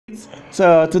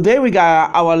So today we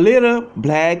got our little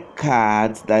black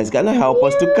cat that's gonna help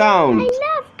us to count. I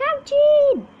love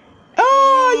counting.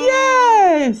 Oh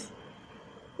yes!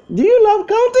 Do you love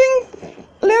counting,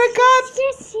 little cat?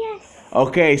 Yes, yes.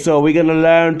 Okay, so we're gonna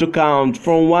learn to count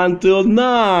from 1 till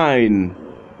 9.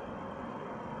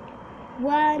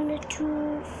 1,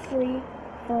 2, 3,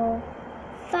 4,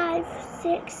 5,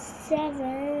 6,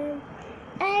 7,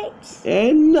 8,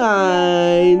 and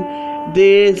 9.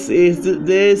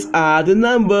 These are the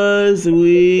numbers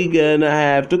we're gonna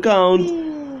have to count.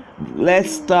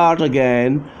 Let's start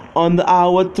again on the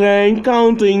hour train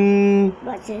counting.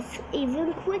 But it's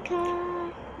even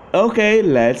quicker. Okay,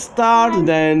 let's start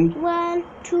then. 1,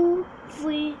 2,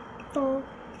 3, 4,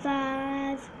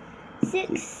 5,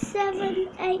 6, 7,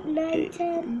 8, 9,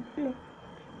 10. No.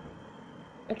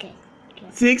 Okay.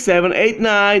 6, 7, 8,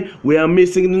 9. We are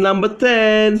missing the number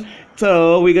 10.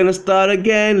 So we're gonna start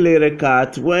again, little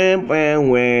cat. Wham, wham,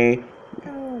 wham.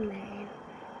 Oh man.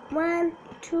 1,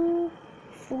 2,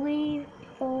 3,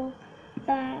 4,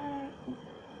 5,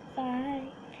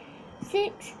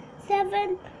 6,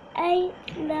 7, 8,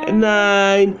 9.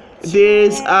 9.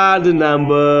 These are the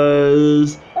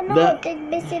numbers. Oh no, there's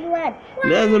missing one.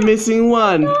 There's a missing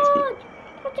one. No.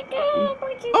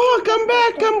 Oh, come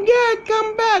back, little cat.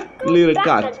 Come back, little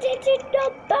number.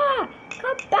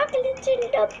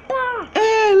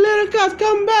 Hey, little cat,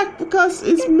 come back because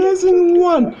it's missing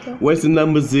one. Where's the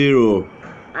number 0?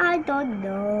 I don't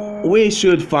know. We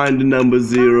should find the number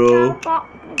 0.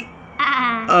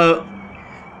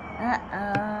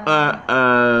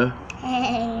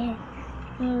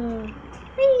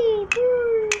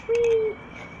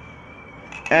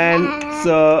 And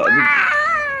so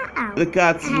the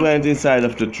cat went inside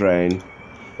of the train.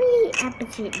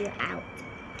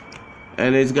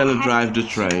 And it's gonna drive the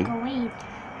train.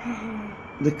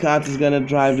 The cat is gonna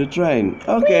drive the train.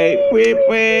 Okay, wait.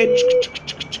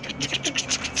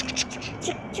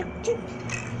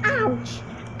 Ouch!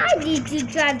 I need to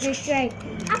drive the train.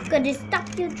 I'm gonna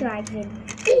stop you driving.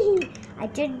 I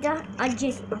did not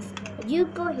adjust off. You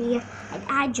go here and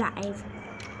I drive.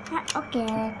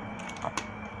 Okay.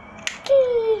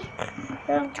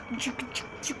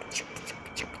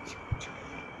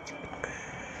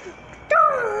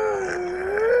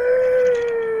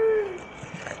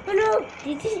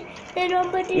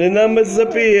 The numbers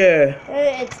appear.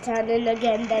 It's turning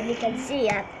again, then you can see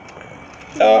it.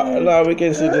 Oh, now we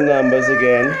can see the numbers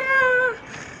again.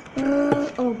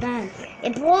 Oh man,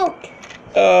 it broke.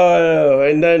 Oh,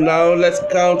 and then now let's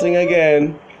counting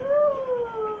again.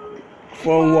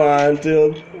 From 1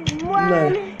 till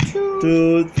 1,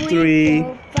 2, 3,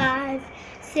 4, 5,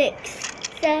 6,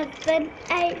 7,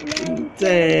 8, 9,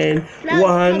 10. Now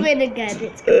 1. it's coming again.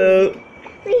 It's coming.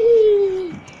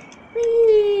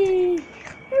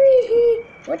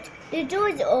 What? The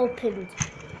door's opened.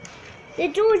 The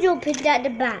door's opened at the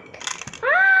back.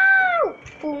 Ow!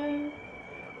 Boom.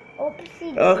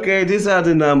 Okay, these are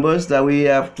the numbers that we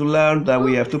have to learn, that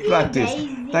we have to practice.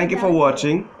 Thank you for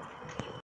watching.